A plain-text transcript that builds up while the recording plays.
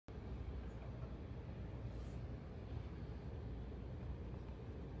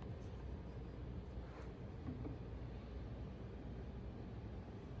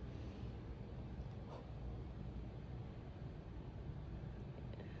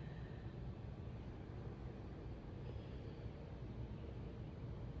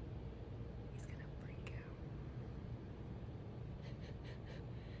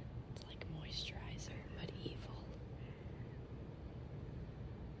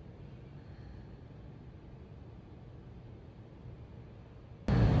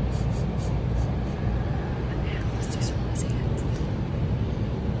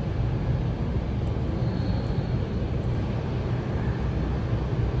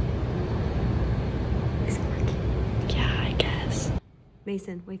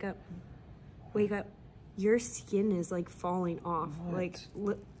Mason, wake up. Wake up. Your skin is like falling off. What? Like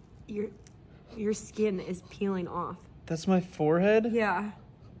your skin is peeling off. That's my forehead? Yeah.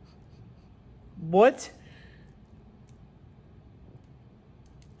 What?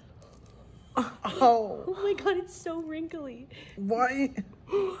 Oh. Oh my god, it's so wrinkly. Why?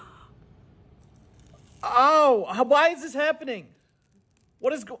 Oh, why is this happening?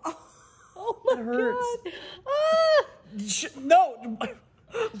 What is going on? Oh my It hurts. god. Ah! No.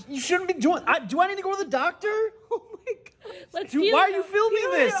 You shouldn't be doing. Do I need to go to the doctor? Oh my god. Let's Dude, feel why are it. you filming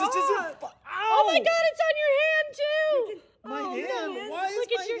Feel this? it This isn't. off. Ow! Oh my god, it's on your hand too. My Oh, hand. no. Why is Look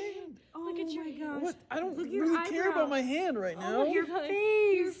my at your hand? Look at your hand. What? I don't Look at your really care eyebrow. about my hand right now. Oh, your God.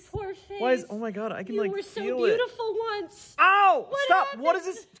 face. Your poor face. Why is? Oh my god! I can You like were so feel it. beautiful once. Ow! What Stop! happened? What is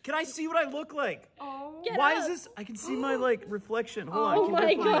this? Can I see what I look like? Oh. Get Why up. is this? I can see my like reflection. Hold on. Oh keep my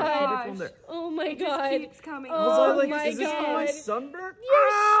your phone there, keep your gosh. phone there. Oh my It just god. keeps coming. Oh Was I like? my Is this from my God. sunburn? Your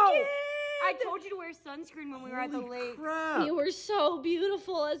Ow! skin. I told you to wear sunscreen when we were at the Holy lake. crap! You were so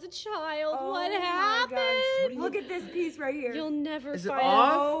beautiful as a child. Oh what my happened? gosh. Look at this piece right here. You'll never Is it find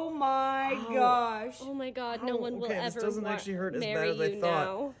off? Oh my Ow. gosh. Oh my god, no Ow, one will okay, ever this doesn't actually hurt as marry bad as I you thought.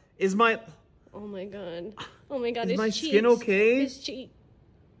 now. Is my Oh my god. Oh my god, Is his my cheeks. skin okay? His cheek.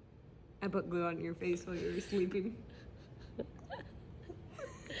 I put glue on your face while you were sleeping.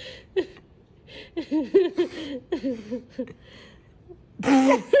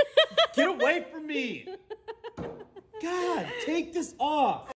 Get away from me! God, take this off!